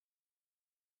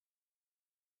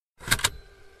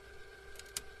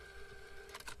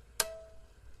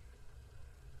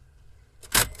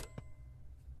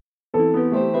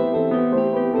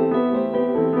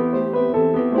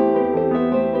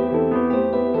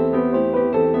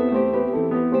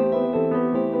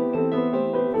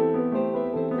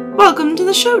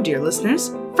the show, dear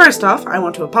listeners. First off, I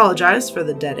want to apologize for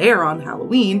the dead air on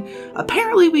Halloween.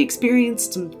 Apparently, we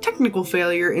experienced some technical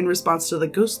failure in response to the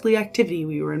ghostly activity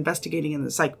we were investigating in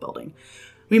the psych building.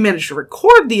 We managed to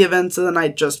record the events of the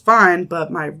night just fine,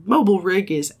 but my mobile rig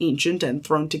is ancient and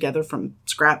thrown together from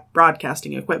scrap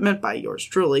broadcasting equipment by yours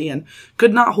truly, and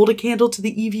could not hold a candle to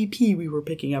the EVP we were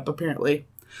picking up, apparently.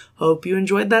 Hope you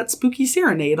enjoyed that spooky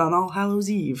serenade on All Hallows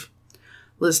Eve.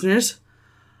 Listeners,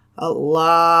 a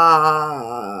lot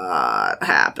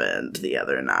happened the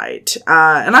other night,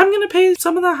 and I'm going to pay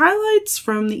some of the highlights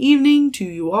from the evening to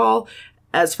you all.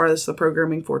 As far as the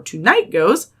programming for tonight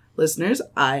goes, listeners,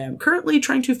 I am currently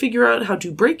trying to figure out how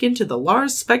to break into the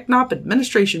Lars Sveknop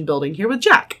Administration Building here with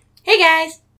Jack. Hey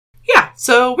guys! Yeah,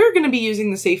 so we're going to be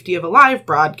using the safety of a live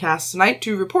broadcast tonight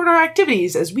to report our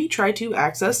activities as we try to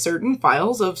access certain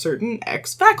files of certain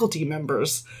ex-faculty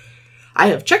members. I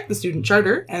have checked the student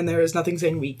charter, and there is nothing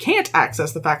saying we can't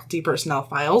access the faculty personnel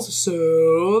files,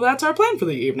 so that's our plan for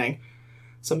the evening.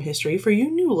 Some history for you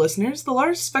new listeners. The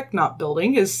Lars Sveknop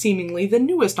Building is seemingly the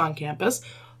newest on campus,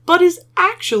 but is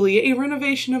actually a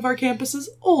renovation of our campus's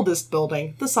oldest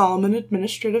building, the Solomon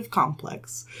Administrative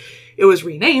Complex. It was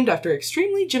renamed after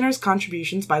extremely generous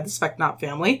contributions by the Sveknop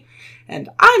family, and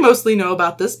I mostly know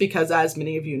about this because, as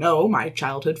many of you know, my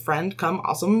childhood friend come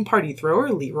awesome party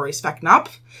thrower, Leroy Sveknop,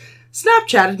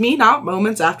 Snapchatted me not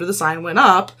moments after the sign went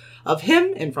up of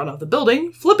him in front of the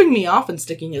building, flipping me off and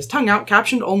sticking his tongue out,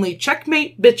 captioned only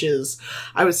 "Checkmate, bitches."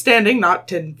 I was standing not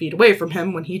 10 feet away from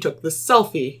him when he took this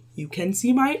selfie. You can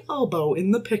see my elbow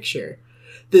in the picture.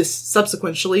 This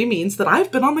subsequently means that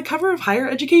I've been on the cover of Higher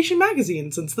Education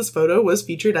magazine since this photo was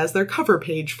featured as their cover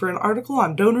page for an article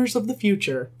on donors of the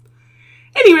future.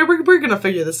 Anyway, we're gonna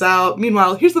figure this out.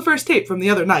 Meanwhile, here's the first tape from the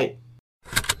other night.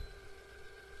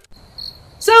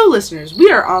 So, listeners, we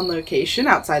are on location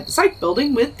outside the psych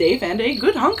building with Dave and a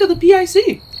good hunk of the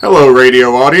PIC. Hello,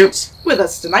 radio audience. With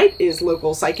us tonight is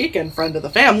local psychic and friend of the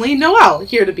family, Noelle,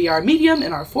 here to be our medium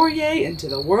in our foray into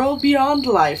the world beyond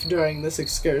life during this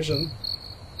excursion.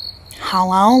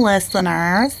 Hello,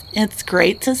 listeners. It's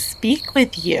great to speak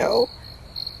with you.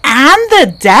 And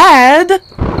the dead!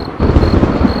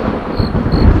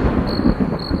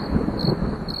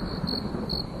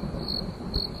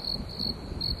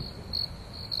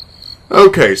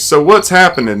 Okay, so what's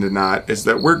happening tonight is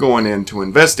that we're going in to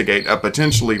investigate a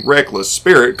potentially reckless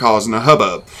spirit causing a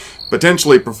hubbub,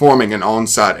 potentially performing an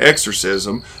on-site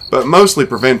exorcism, but mostly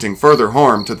preventing further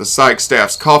harm to the psych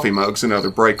staff's coffee mugs and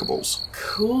other breakables.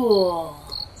 Cool.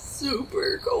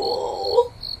 Super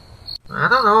cool. I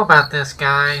don't know about this,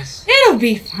 guys. It'll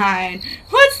be fine.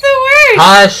 What's the word?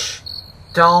 Hush!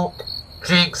 Don't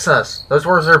jinx us. Those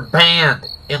words are banned.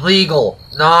 Illegal.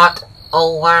 Not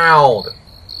allowed.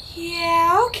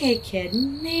 Yeah, okay, kid.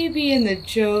 Maybe in the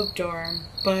Job dorm,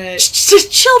 but...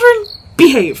 Children,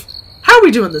 behave. How are we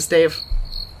doing this, Dave?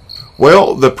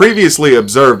 Well, the previously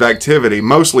observed activity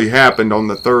mostly happened on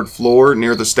the 3rd floor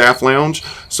near the staff lounge,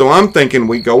 so I'm thinking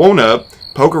we go on up,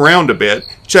 poke around a bit,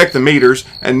 check the meters,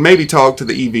 and maybe talk to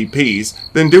the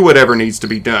EVPs, then do whatever needs to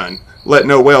be done. Let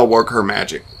Noelle work her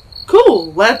magic.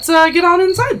 Cool, let's get on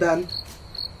inside then.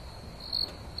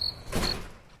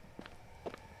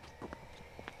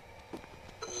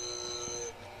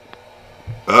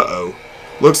 Uh-oh.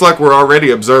 Looks like we're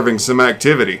already observing some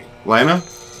activity. Lana?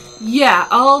 Yeah,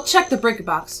 I'll check the breaker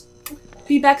box.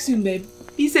 Be back soon, babe.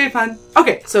 Be safe, hon.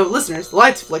 Okay, so listeners, the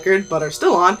lights flickered, but are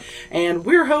still on, and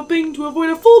we're hoping to avoid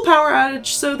a full power outage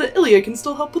so that Ilya can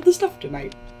still help with the stuff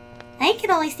tonight. I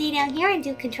can only stay down here and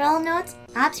do control notes,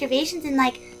 observations, and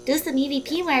do some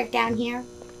EVP work down here.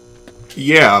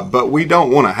 Yeah, but we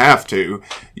don't want to have to.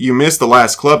 You missed the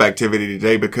last club activity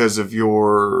today because of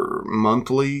your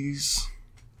monthlies?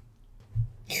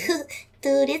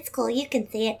 Dude, it's cool. You can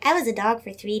say it. I was a dog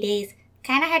for 3 days.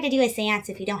 Kinda hard to do a seance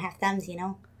if you don't have thumbs, you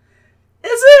know?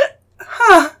 Is it?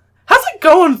 Huh. How's it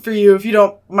going for you, if you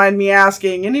don't mind me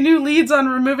asking? Any new leads on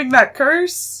removing that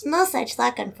curse? No such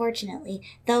luck, unfortunately.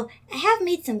 Though, I have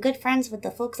made some good friends with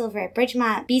the folks over at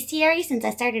Bridgemont Bestiary since I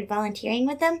started volunteering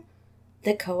with them.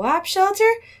 The co-op shelter?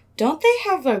 Don't they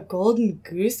have a golden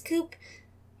goose coop?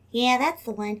 Yeah, that's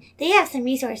the one. They have some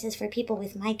resources for people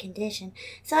with my condition,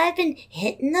 so I've been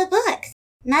hitting the books.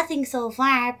 Nothing so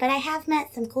far, but I have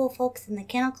met some cool folks in the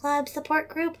Kennel Club support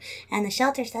group, and the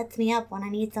shelter sets me up when I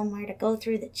need somewhere to go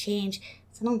through the change,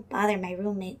 so don't bother my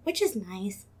roommate, which is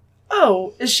nice.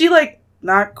 Oh, is she,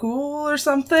 not cool or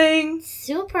something?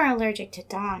 Super allergic to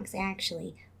dogs,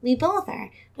 actually. We both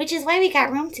are, which is why we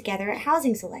got room together at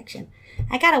housing selection.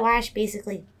 I gotta wash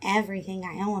basically everything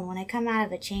I own when I come out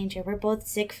of a change, or we're both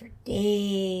sick for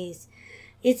days.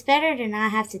 It's better to not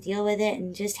have to deal with it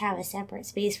and just have a separate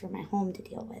space for my home to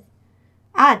deal with.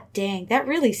 Ah, dang, that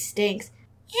really stinks.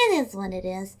 It is what it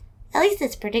is. At least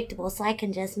it's predictable, so I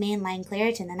can just mainline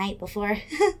Claritin the night before.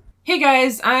 Hey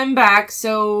guys, I'm back.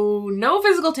 So, no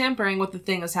physical tampering with the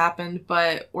thing has happened,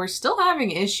 but we're still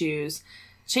having issues.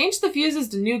 Changed the fuses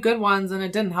to new good ones and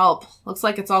it didn't help. Looks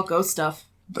like it's all ghost stuff.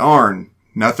 Darn.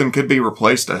 Nothing could be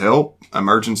replaced to help?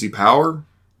 Emergency power?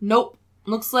 Nope.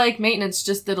 Looks like maintenance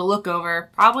just did a look over.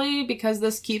 Probably because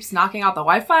this keeps knocking out the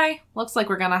Wi-Fi. Looks like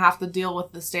we're gonna have to deal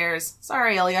with the stairs.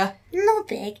 Sorry, Elia. No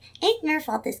big. Ain't your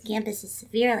fault this campus is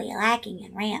severely lacking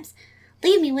in ramps.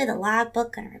 Leave me with a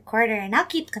logbook and a recorder and I'll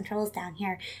keep controls down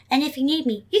here. And if you need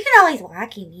me, you can always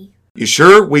walkie me. You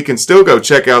sure? We can still go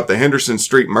check out the Henderson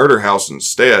Street murder house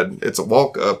instead. It's a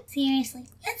walk up. Seriously,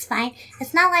 it's fine.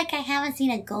 It's not like I haven't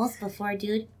seen a ghost before,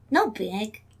 dude. No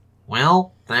big.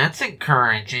 Well, that's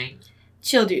encouraging.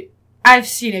 Chill, dude. I've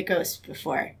seen a ghost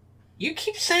before. You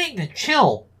keep saying to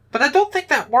chill, but I don't think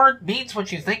that word means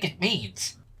what you think it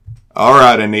means.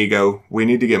 Alright, Inigo. We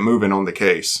need to get moving on the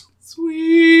case.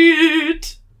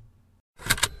 Sweet.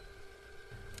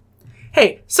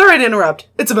 Hey, sorry to interrupt.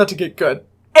 It's about to get good.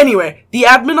 Anyway, the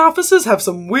admin offices have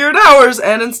some weird hours,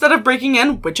 and instead of breaking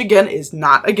in, which again is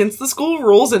not against the school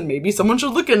rules, and maybe someone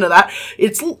should look into that,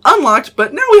 it's unlocked,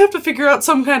 but now we have to figure out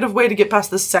some kind of way to get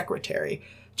past the secretary.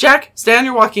 Jack, stay on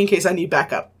your walkie in case I need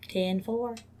backup.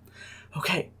 10-4.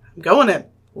 Okay, I'm going in.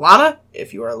 Lana,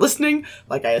 if you are listening,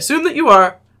 like I assume that you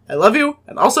are, I love you,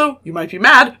 and also, you might be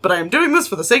mad, but I am doing this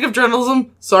for the sake of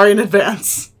journalism. Sorry in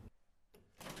advance.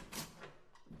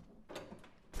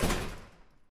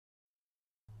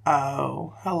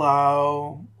 Oh,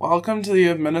 hello. Welcome to the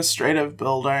administrative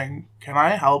building. Can I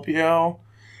help you?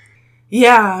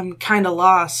 Yeah, I'm kinda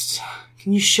lost.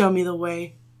 Can you show me the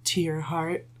way to your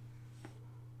heart?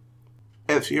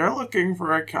 If you're looking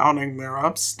for accounting, they're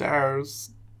upstairs.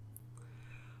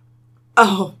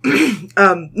 Oh,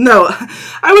 no.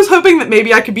 I was hoping that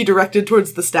maybe I could be directed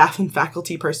towards the staff and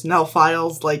faculty personnel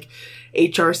files, like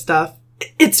HR stuff.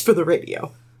 It's for the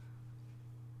radio.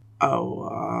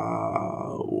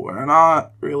 Oh, we're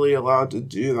not really allowed to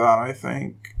do that, I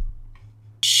think.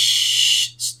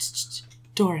 Shh.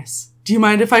 Doris. Do you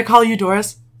mind if I call you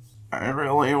Doris? I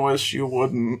really wish you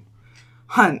wouldn't.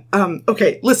 Hun,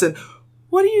 okay, listen.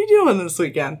 What are you doing this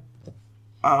weekend?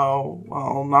 Oh,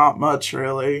 well, not much,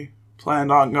 really.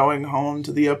 Planned on going home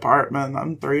to the apartment.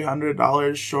 I'm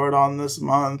 $300 short on this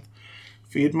month.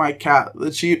 Feed my cat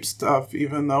the cheap stuff,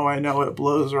 even though I know it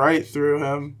blows right through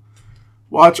him.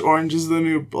 Watch Orange is the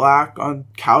New Black on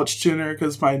Couch Tuner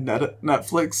because my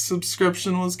Netflix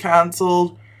subscription was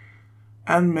canceled.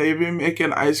 And maybe make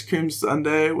an ice cream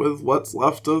sundae with what's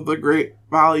left of the Great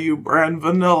Value brand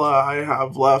vanilla I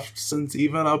have left, since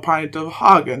even a pint of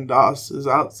Haagen-Dazs is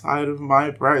outside of my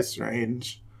price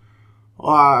range.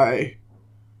 Why?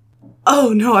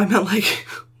 Oh, no, I meant, like,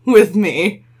 with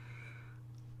me.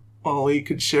 Well, we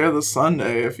could share the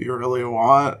sundae if you really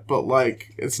want, but,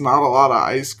 like, it's not a lot of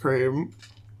ice cream.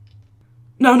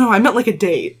 No, I meant like a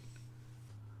date.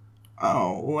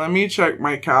 Oh, let me check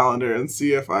my calendar and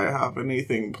see if I have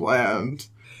anything planned.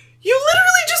 You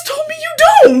literally just told me you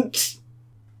don't!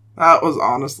 That was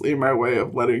honestly my way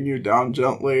of letting you down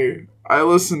gently. I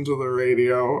listen to the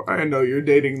radio. I know you're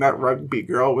dating that rugby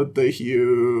girl with the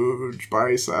huge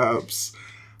biceps.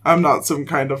 I'm not some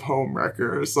kind of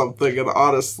homewrecker or something, and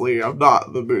honestly, I'm not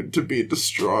in the mood to be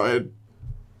destroyed.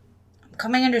 I'm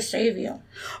coming in to save you.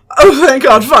 Oh, thank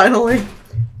God, finally.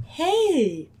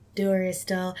 Hey, Doris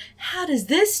doll, how does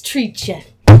this treat you?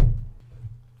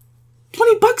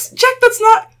 $20? Jack, that's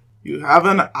not... You have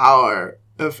an hour.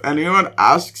 If anyone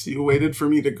asks, you waited for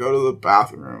me to go to the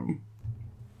bathroom.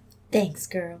 Thanks,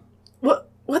 girl. What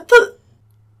the...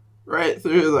 Right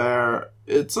through there.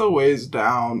 It's a ways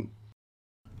down.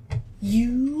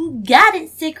 You got it,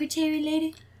 secretary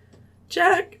lady.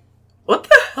 Jack, what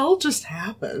the hell just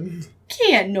happened?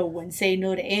 Can't no one say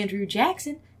no to Andrew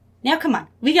Jackson. Now come on,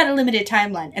 we got a limited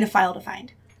timeline and a file to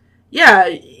find. Yeah,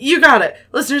 you got it.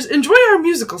 Listeners, enjoy our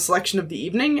musical selection of the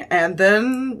evening, and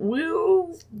then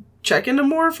we'll check into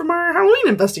more from our Halloween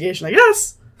investigation, I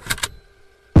guess.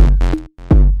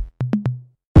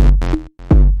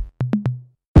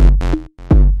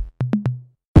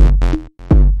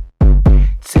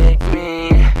 Take me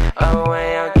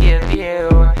away, I'll give you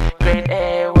great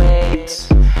airwaves.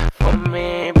 For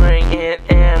me, bring it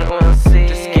in, we'll see.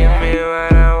 Just give me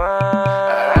what I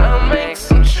want. I'll make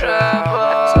some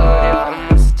trouble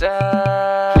if I'm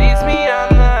stuck. Please me on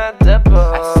the double.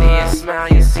 I see you smile,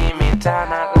 you see me down,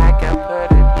 not like I'm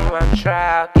putting you on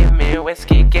trial. Give me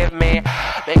whiskey,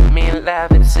 make me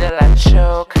love it till I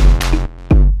choke.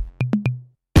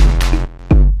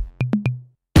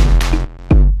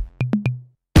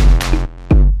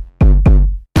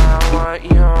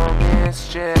 want your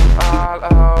mischief all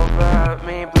over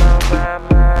me, blow my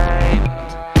mind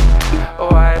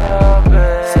wide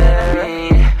open. Send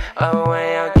me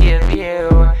away, I'll give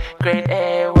you grade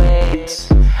A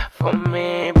weights. For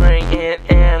me, bring it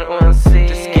and we'll see.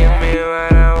 Just give me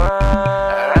what I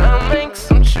want, I'll make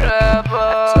some trouble.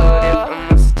 I told you from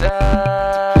the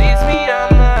start, please me on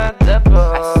the double.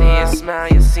 I see you smile,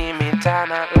 you see me down,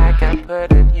 not like I'm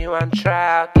putting you on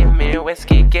trial. Give me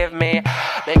whiskey, give me,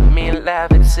 make me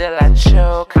love it till I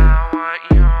choke. I want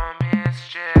your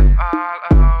mischief all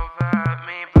over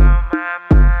me, blow my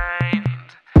mind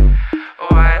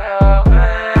wide open.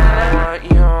 I want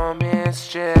your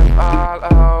mischief all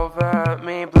over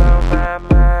me, blow my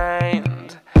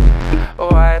mind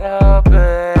wide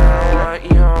open. I want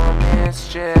your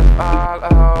mischief all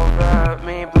over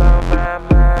me, blow my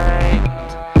mind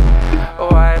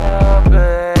wide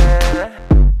open.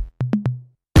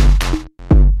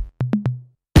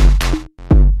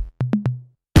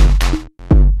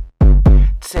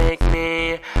 Take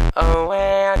me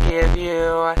away, I'll give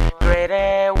you grade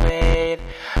A weight.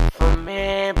 For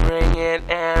me, bring it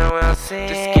and we'll see.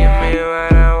 Just give me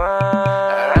what I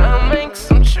want, I'll make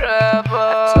some trouble.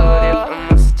 I told you from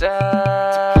the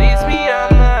start, please be on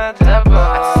the double.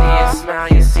 I see you smile,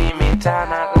 you see me down,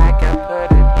 not like I'm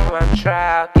putting you on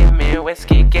trial. Give me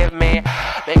whiskey, give me,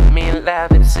 make me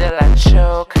love it till I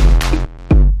choke.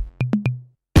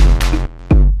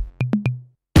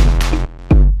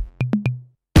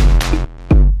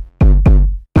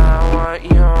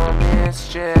 Your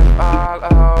mischief all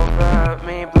over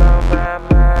me, blow my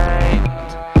mind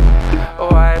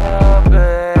wide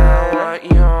open. I want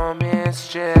your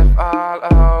mischief all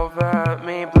over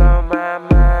me, blow my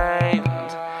mind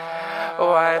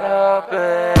wide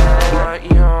open. I want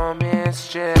your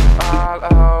mischief all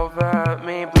over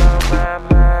me, blow my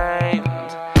mind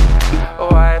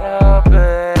wide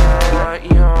open. I want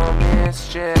your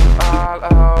mischief all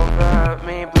over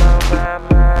me, blow my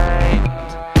mind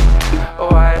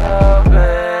wide open.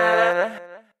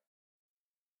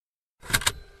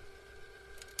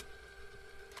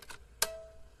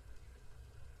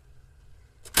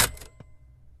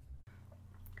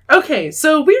 Okay,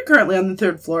 so we're currently on the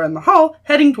 3rd floor in the hall,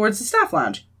 heading towards the staff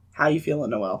lounge. How you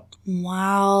feeling, Noelle?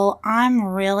 Well, I'm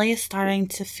really starting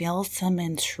to feel some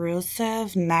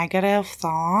intrusive, negative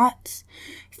thoughts,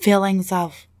 feelings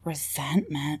of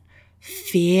resentment,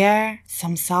 fear,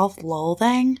 some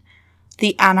self-loathing.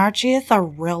 The energies are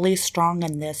really strong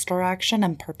in this direction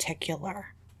in particular.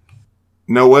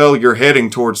 Noelle, you're heading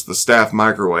towards the staff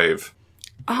microwave.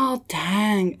 Oh,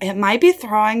 dang. It might be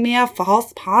throwing me a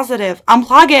false positive.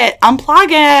 Unplug it! Unplug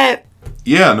it!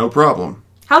 Yeah, no problem.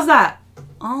 How's that?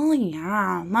 Oh,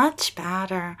 yeah. Much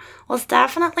better. Well, it's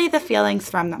definitely the feelings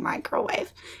from the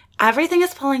microwave. Everything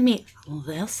is pulling me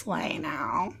this way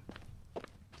now.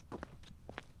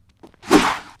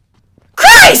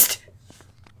 Christ!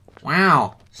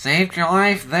 Wow, saved your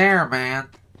life there, man.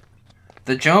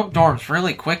 The Job Dorm's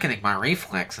really quickening my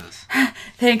reflexes.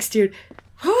 Thanks, dude.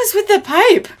 Who was with the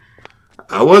pipe?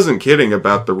 I wasn't kidding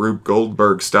about the Rube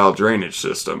Goldberg-style drainage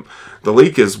system. The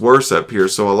leak is worse up here,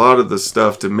 so a lot of the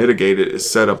stuff to mitigate it is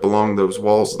set up along those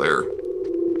walls there.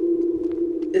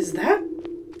 Did that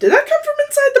come from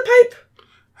inside the pipe?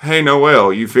 Hey,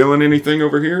 Noelle, you feeling anything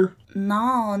over here?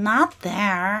 No, not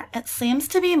there. It seems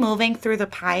to be moving through the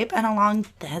pipe and along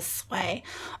this way.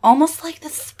 Almost like the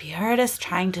spirit is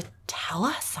trying to tell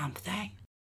us something.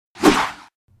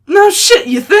 No shit,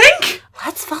 you think?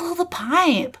 Let's follow the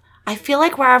pipe. I feel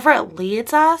like wherever it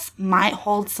leads us might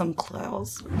hold some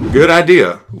clues. Good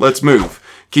idea. Let's move.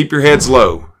 Keep your heads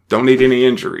low. Don't need any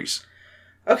injuries.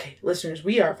 Okay, listeners,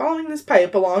 we are following this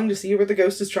pipe along to see where the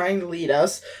ghost is trying to lead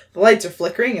us. The lights are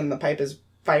flickering and the pipe is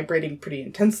vibrating pretty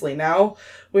intensely now.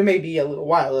 We may be a little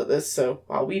while at this, so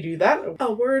while we do that,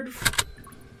 a word.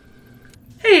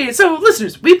 Hey, so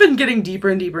listeners, we've been getting deeper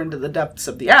and deeper into the depths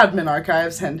of the admin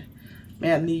archives, and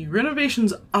man, the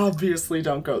renovations obviously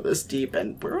don't go this deep,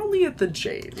 and we're only at the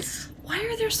J's. Why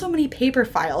are there so many paper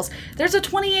files? There's a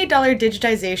 $28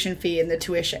 digitization fee in the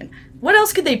tuition. What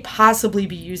else could they possibly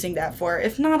be using that for,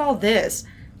 if not all this?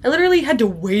 I literally had to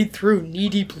wade through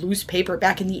knee-deep loose paper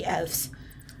back in the Fs.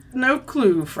 No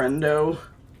clue, friendo.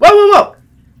 Whoa!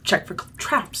 Check for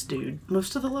traps, dude.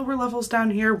 Most of the lower levels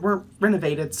down here weren't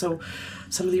renovated, so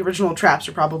some of the original traps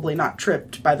are probably not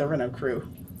tripped by the reno crew.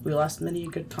 We lost many a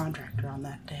good contractor on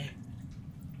that day.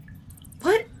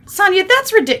 What? Sonia,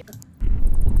 that's ridiculous.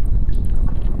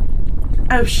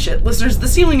 Oh shit, listeners, the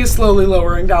ceiling is slowly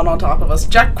lowering down on top of us.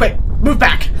 Jack, quick, move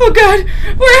back. Oh god,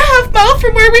 we're a half mile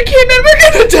from where we came in. We're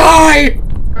gonna die!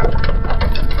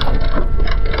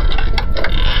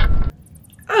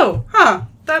 Oh, huh.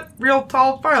 That real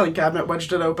tall filing cabinet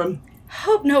wedged it open.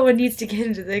 Hope no one needs to get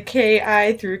into the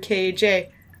KI through KJ.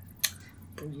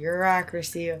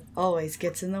 Bureaucracy always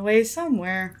gets in the way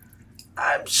somewhere.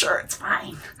 I'm sure it's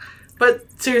fine. But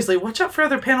seriously, watch out for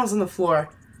other panels on the floor.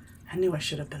 I knew I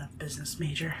should have been a business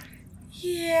major.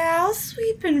 Yeah, I'll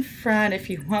sweep in front if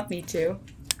you want me to.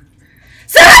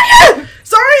 Sonia!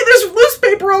 Sorry, there's loose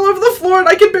paper all over the floor and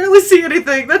I can barely see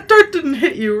anything. That dart didn't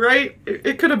hit you, right?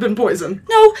 It could have been poison.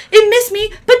 No, it missed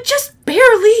me, but just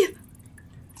barely.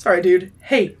 Sorry, dude.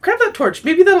 Hey, grab that torch.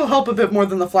 Maybe that'll help a bit more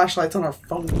than the flashlights on our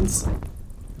phones.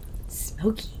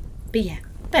 Smoky. But yeah,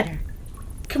 better.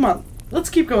 Come on, let's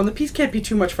keep going. The piece can't be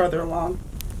too much farther along.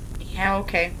 Yeah,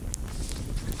 okay.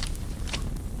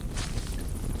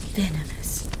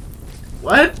 Venomous.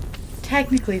 What?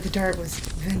 Technically, the dart was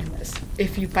venomous.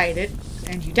 If you bite it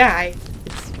and you die,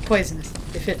 it's poisonous.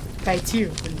 If it bites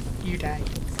you and you die,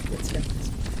 it's venomous.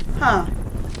 Huh.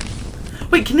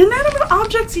 Wait, can inanimate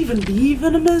objects even be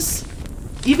venomous?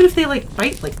 Even if they,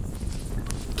 bite,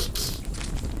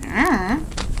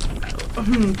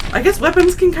 I guess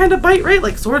weapons can kind of bite, right?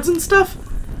 Like swords and stuff?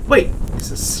 Wait,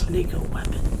 is a snake a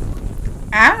weapon?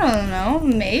 I don't know,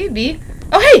 maybe.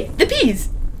 Oh, hey, the peas!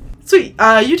 Sweet.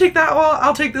 You take that one,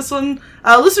 I'll take this one.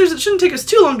 Listeners, it shouldn't take us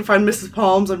too long to find Mrs.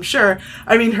 Palms, I'm sure.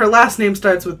 I mean, her last name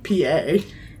starts with P.A.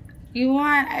 You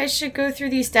want I should go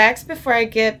through these stacks before I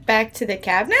get back to the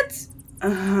cabinets?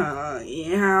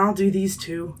 Yeah, I'll do these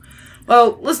two.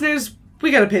 Well, listeners,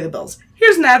 we gotta pay the bills.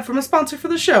 Here's an ad from a sponsor for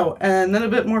the show, and then a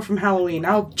bit more from Halloween.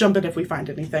 I'll jump in if we find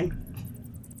anything.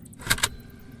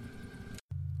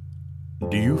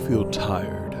 Do you feel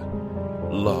tired,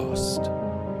 lost,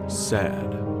 sad?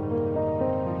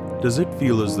 Does it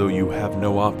feel as though you have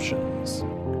no options,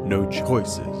 no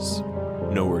choices,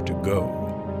 nowhere to go?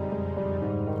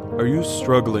 Are you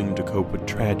struggling to cope with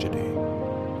tragedy,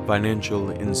 financial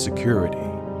insecurity,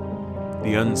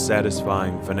 the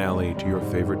unsatisfying finale to your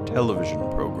favorite television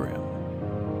program?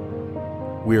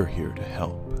 We're here to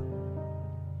help.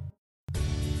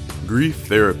 Grief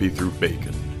Therapy Through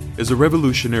Bacon is a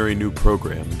revolutionary new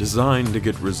program designed to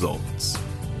get results.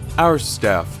 Our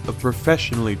staff of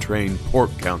professionally trained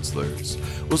pork counselors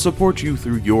will support you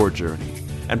through your journey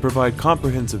and provide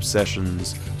comprehensive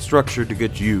sessions structured to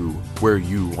get you where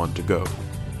you want to go.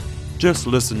 Just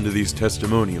listen to these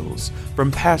testimonials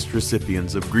from past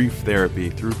recipients of Grief Therapy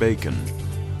Through Bacon.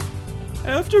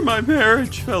 After my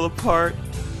marriage fell apart,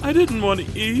 I didn't want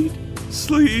to eat,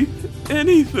 sleep,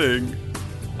 anything.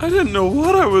 I didn't know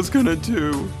what I was gonna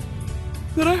do.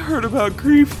 Then I heard about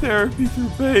Grief Therapy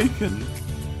Through Bacon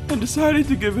and decided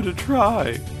to give it a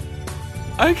try.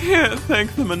 I can't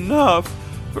thank them enough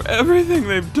for everything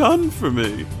they've done for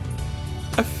me.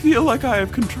 I feel like I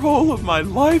have control of my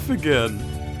life again,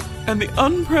 and the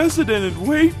unprecedented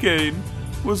weight gain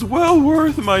was well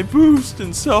worth my boost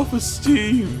in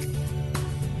self-esteem.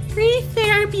 Grief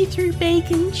Therapy Through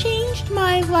Bacon changed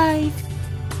my life.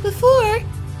 Before,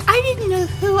 I didn't know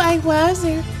who I was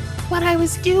or what I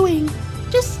was doing,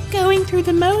 just going through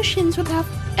the motions without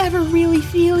ever really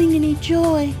feeling any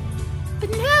joy. But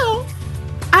now,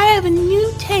 I have a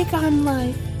new take on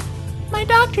life. My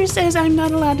doctor says I'm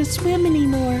not allowed to swim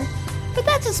anymore, but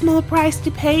that's a small price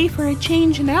to pay for a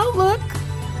change in outlook.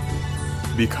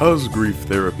 Because Grief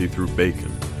Therapy Through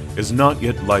Bacon is not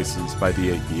yet licensed by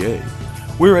the APA,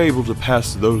 we're able to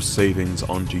pass those savings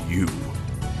on to you.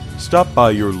 Stop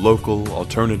by your local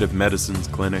alternative medicines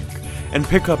clinic and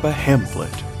pick up a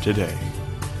pamphlet today.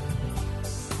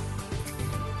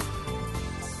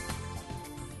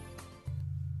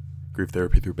 Grief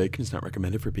Therapy Through Bacon is not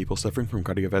recommended for people suffering from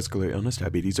cardiovascular illness,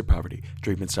 diabetes, or poverty.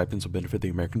 Treatment stipends will benefit the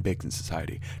American Bacon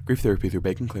Society. Grief Therapy Through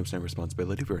Bacon claims no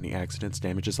responsibility for any accidents,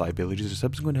 damages, liabilities, or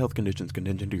subsequent health conditions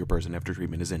contingent to your person after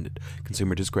treatment is ended.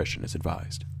 Consumer discretion is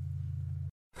advised.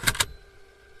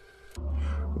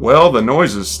 Well, the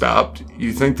noise has stopped.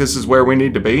 You think this is where we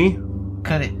need to be?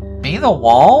 Could it be the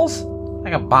walls?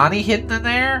 Like a body hidden in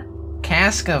there?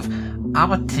 Cask of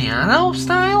Amontillado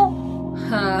style?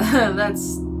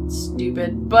 That's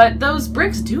stupid. But those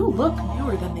bricks do look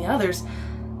newer than the others.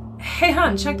 Hey,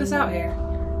 hon, check this out here.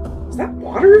 Is that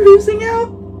water oozing out?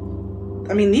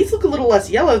 I mean, these look a little less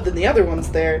yellow than the other ones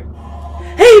there.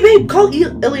 Hey, babe, call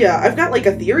Ilya. I've got,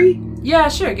 a theory. Yeah,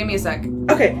 sure. Give me a sec.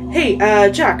 Okay. Hey,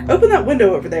 Jack, open that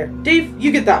window over there. Dave,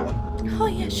 you get that one. Oh,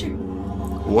 yeah, sure.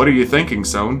 What are you thinking,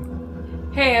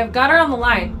 Son? Hey, I've got her on the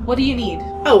line. What do you need?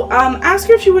 Oh, ask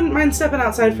her if she wouldn't mind stepping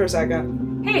outside for a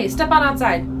second. Hey, step on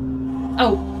outside.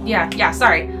 Oh, yeah,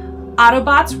 sorry.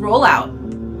 Autobots, roll out.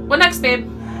 What next, babe?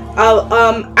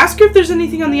 Ask her if there's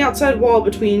anything on the outside wall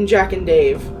between Jack and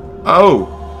Dave.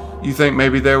 Oh, you think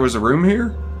maybe there was a room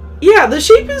here? Yeah, the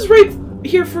shape is right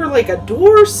here for like a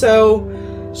door, so...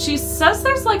 She says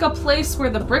there's like a place where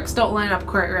the bricks don't line up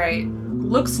quite right.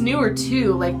 Looks newer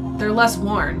too, like they're less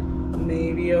worn.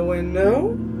 Maybe a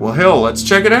window? Well, hell, let's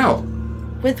check it out.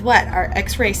 With what? Our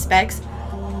X-ray specs?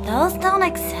 Those don't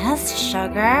exist,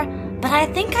 sugar. But I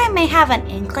think I may have an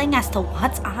inkling as to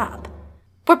what's up.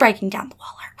 We're breaking down the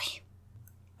wall, aren't we?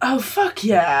 Oh, fuck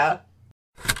yeah.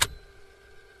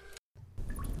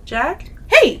 Jack?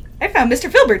 Hey! I found Mr.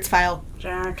 Filbert's file.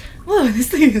 Jack. Whoa, this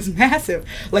thing is massive.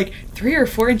 Like 3 or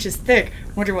 4 inches thick.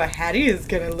 Wonder what Hattie is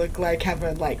gonna look like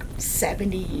having like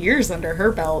 70 years under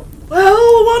her belt.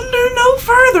 Well, wonder no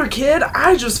further, kid.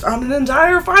 I just found an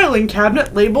entire filing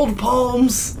cabinet labeled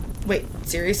Palms. Wait,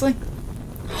 seriously?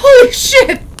 Holy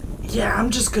shit! Yeah, I'm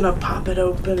just gonna pop it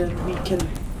open and we can...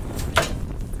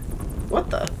 What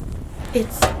the?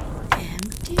 It's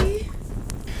empty?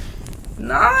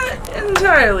 Not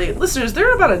entirely. Listeners, there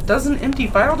are about a dozen empty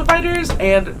file dividers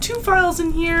and 2 files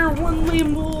in here, one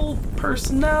labeled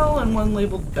personnel and one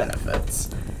labeled benefits.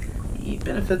 The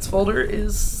benefits folder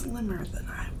is slimmer than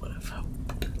I would have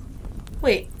hoped.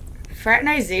 Wait,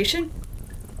 fraternization?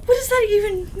 What does that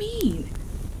even mean?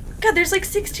 God, there's like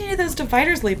 16 of those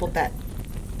dividers labeled that.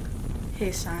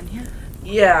 Hey, Sonia.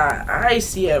 Yeah, I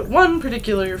see it. One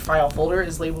particular file folder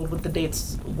is labeled with the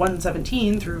dates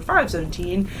 117 through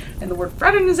 517 and the word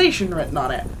fraternization written on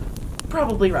it.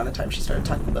 Probably around the time she started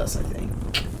talking with us, I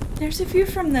think. There's a few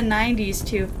from the 90s,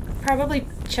 too. Probably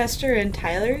Chester and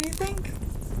Tyler, you think?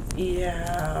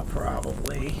 Yeah,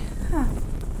 probably. Huh.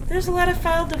 There's a lot of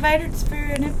file dividers for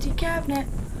an empty cabinet.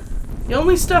 The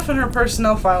only stuff in her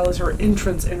personnel file is her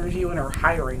entrance interview and her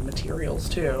hiring materials,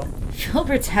 too.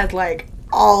 Filbert's had, like,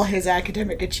 all his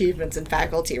academic achievements and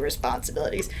faculty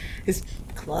responsibilities. His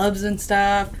clubs and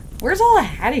stuff. Where's all of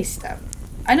Hattie's stuff?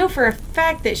 I know for a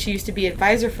fact that she used to be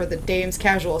advisor for the Dames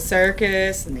Casual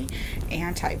Circus and the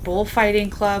Anti-Bullfighting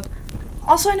Club.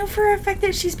 Also, I know for a fact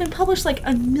that she's been published like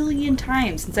 1,000,000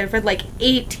 times since I've read like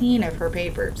 18 of her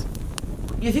papers.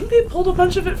 You think they pulled a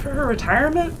bunch of it for her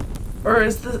retirement? Or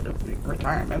is this...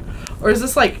 retirement? Or is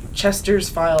this like Chester's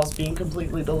files being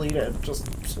completely deleted,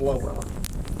 just slower?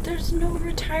 There's no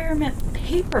retirement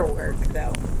paperwork,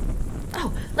 though.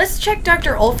 Oh, let's check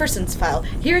Dr. Ulferson's file.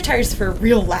 He retires for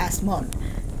real last month.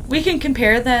 We can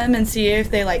compare them and see if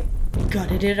they, like,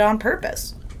 gutted it on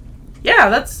purpose. Yeah,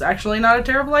 that's actually not a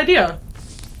terrible idea.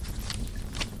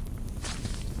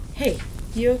 Hey,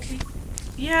 you okay?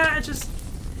 Yeah,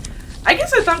 I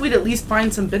guess I thought we'd at least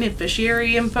find some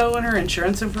beneficiary info and her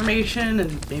insurance information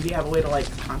and maybe have a way to, like,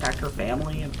 contact her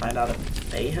family and find out if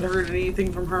they had heard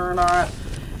anything from her or not.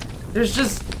 There's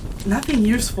just nothing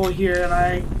useful here, and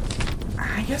I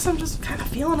guess I'm just kind of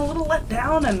feeling a little let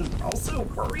down and also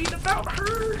worried about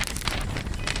her.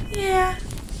 Yeah.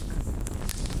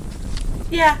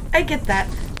 Yeah, I get that.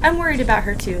 I'm worried about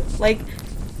her too. Like,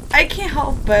 I can't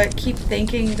help but keep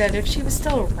thinking that if she was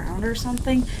still around or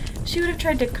something, she would have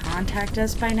tried to contact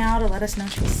us by now to let us know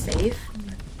she's safe.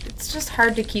 It's just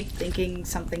hard to keep thinking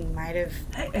something might have...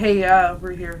 Hey,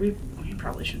 we're here. We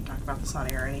probably shouldn't talk about this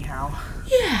on air anyhow.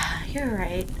 Yeah, you're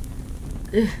right.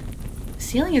 Ugh. The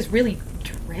ceiling is really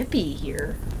drippy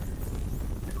here.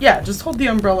 Yeah, just hold the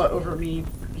umbrella over me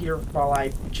here while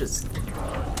I just...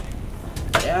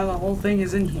 Yeah, the whole thing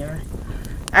is in here.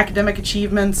 Academic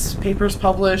achievements, papers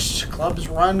published, clubs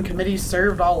run, committees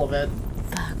served, all of it.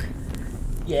 Fuck.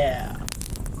 Yeah.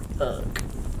 Fuck.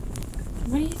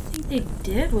 What do you think they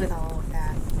did with all of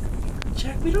that?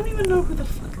 Jack, we don't even know who the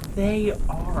fuck they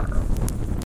are.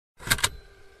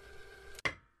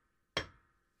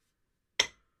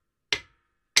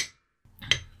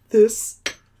 This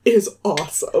is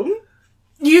awesome.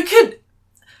 You could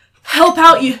help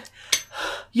out, you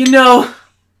know.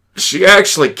 She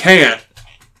actually can't.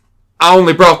 I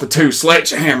only brought the 2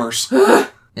 sledgehammers.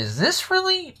 Is this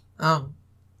really,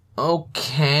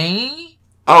 okay?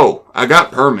 Oh, I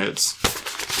got permits.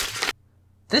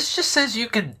 This just says you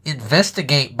can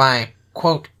investigate by,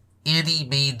 quote, any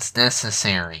means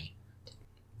necessary.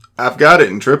 I've got it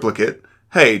in triplicate.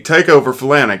 Hey, take over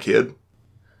Falana, kid.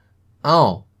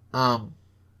 Oh,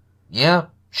 yeah,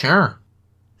 sure.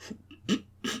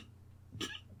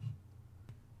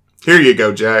 Here you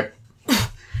go, Jack.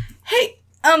 Hey,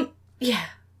 yeah.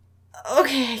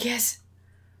 Okay, I guess.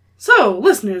 So,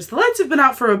 listeners, the lights have been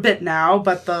out for a bit now,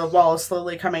 but the wall is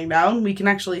slowly coming down. We can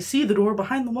actually see the door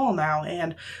behind the wall now,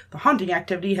 and the haunting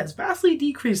activity has vastly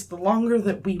decreased the longer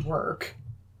that we work.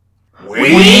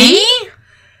 We?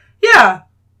 Yeah.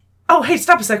 Oh, hey,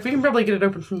 stop a sec. We can probably get it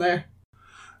open from there.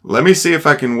 Let me see if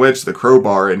I can wedge the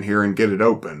crowbar in here and get it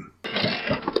open.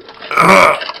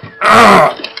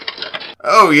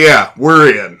 Oh yeah, we're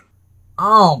in.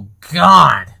 Oh,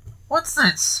 God. What's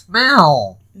that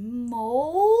smell?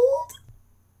 Mold?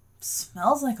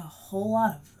 Smells like a whole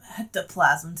lot of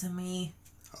ectoplasm to me.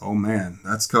 Oh man,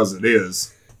 that's 'cause it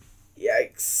is.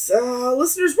 Yikes.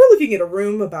 Listeners, we're looking at a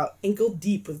room about ankle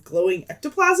deep with glowing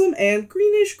ectoplasm and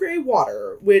greenish-gray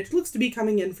water, which looks to be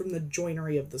coming in from the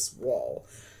joinery of this wall.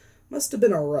 Must have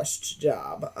been a rushed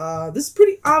job. This is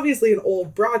pretty obviously an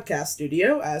old broadcast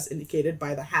studio, as indicated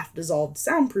by the half-dissolved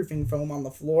soundproofing foam on the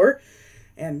floor,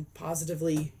 and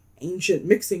positively ancient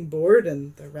mixing board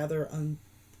and the rather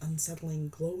unsettling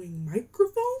glowing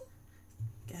microphone.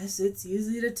 Guess it's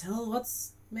easy to tell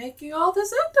what's making all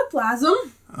this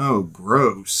ectoplasm. Oh,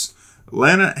 gross.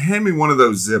 Lana, hand me one of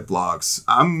those Ziplocs.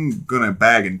 I'm gonna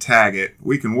bag and tag it.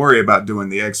 We can worry about doing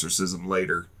the exorcism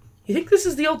later. You think this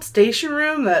is the old station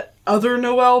room that other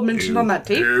Noelle mentioned on that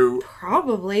tape? Ew.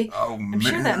 Probably. Oh, I'm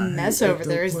sure that mess over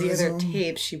there is the other ectoplasm.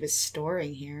 tapes she was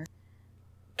storing here.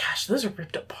 Gosh, those are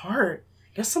ripped apart.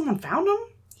 Guess someone found them?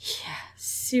 Yeah,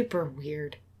 super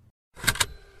weird.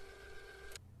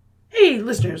 Hey,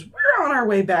 listeners, we're on our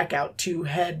way back out to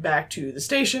head back to the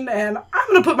station, and I'm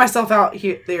going to put myself out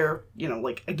here, there,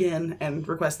 again, and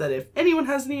request that if anyone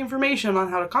has any information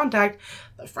on how to contact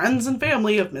the friends and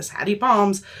family of Miss Hattie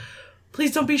Palms,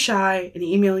 please don't be shy in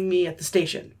emailing me at the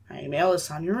station. My email is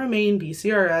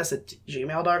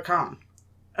SoniaRomainBCRS@gmail.com.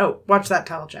 Oh, watch that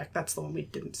towel, Jack. That's the one we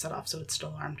didn't set off, so it's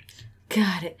still armed.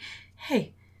 Got it.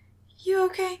 Hey, you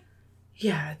okay?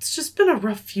 Yeah, it's just been a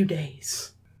rough few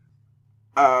days.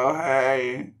 Oh,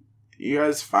 hey. You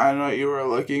guys find what you were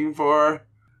looking for?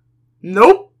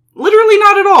 Nope. Literally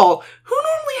not at all. Who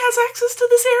normally has access to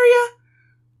this area?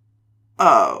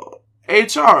 Oh,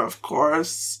 HR, of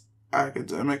course.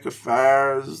 Academic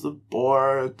affairs, the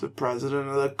board, the president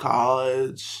of the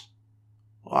college.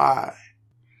 Why?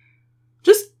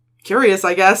 Just curious,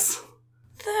 I guess.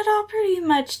 That all pretty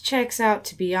much checks out,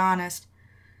 to be honest.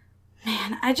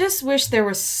 Man, I just wish there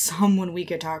was someone we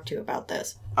could talk to about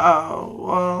this. Oh,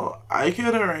 well, I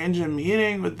could arrange a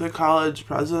meeting with the college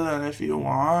president if you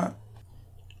want.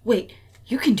 Wait,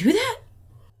 you can do that?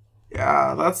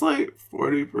 Yeah, that's like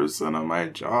 40% of my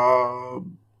job.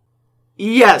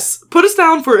 Yes, put us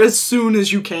down for as soon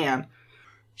as you can.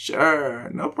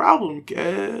 Sure, no problem,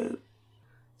 kid.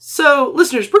 So,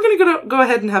 listeners, we're going to go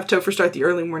ahead and have Topher start the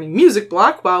early morning music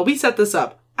block while we set this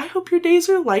up. I hope your days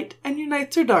are light and your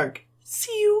nights are dark.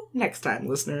 See you next time,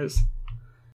 listeners.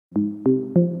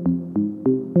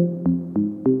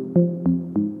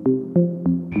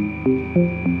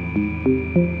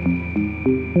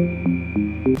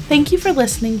 Thank you for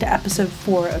listening to episode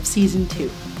 4 of season 2.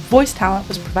 Voice talent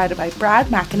was provided by Brad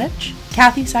McInich,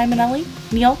 Kathy Simonelli,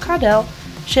 Neil Caudell,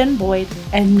 Shen Boyd,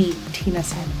 and me, Tina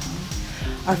Simonelli.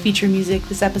 Our feature music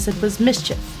this episode was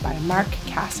Mischief by Mark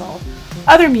Castle.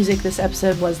 Other music this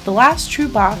episode was The Last True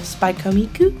Boss by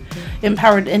Komiku,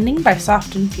 Empowered Ending by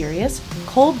Soft and Furious,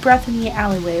 Cold Breath in the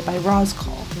Alleyway by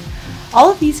Roscall. All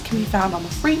of these can be found on the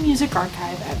Free Music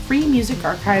Archive at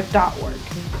freemusicarchive.org.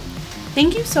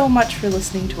 Thank you so much for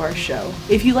listening to our show.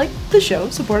 If you like the show,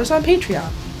 support us on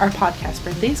Patreon. Our podcast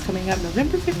birthday is coming up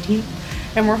November 15th,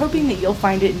 and we're hoping that you'll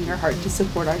find it in your heart to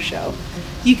support our show.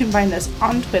 You can find us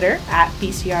on Twitter at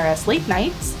BCRS Late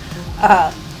Nights,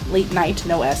 late night,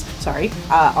 no S, sorry,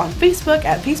 on Facebook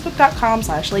at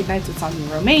facebook.com/late nights with Sonia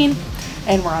Romaine,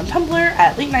 and we're on Tumblr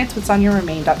at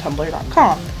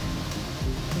latenightswithsoniaromaine.tumblr.com.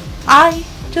 I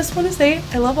just want to say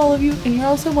I love all of you, and you're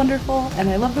all so wonderful, and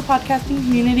I love the podcasting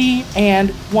community,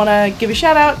 and want to give a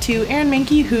shout out to Aaron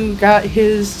Mankey, who got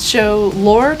his show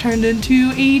Lore turned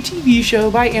into a TV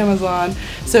show by Amazon.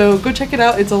 So go check it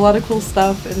out. It's a lot of cool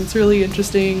stuff, and it's really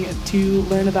interesting to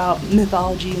learn about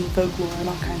mythology and folklore and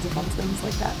all kinds of fun things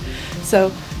like that.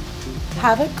 So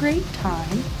have a great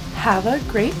time. Have a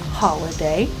great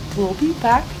holiday. We'll be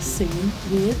back soon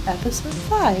with episode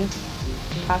 5.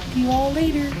 Talk to you all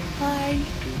later. Bye.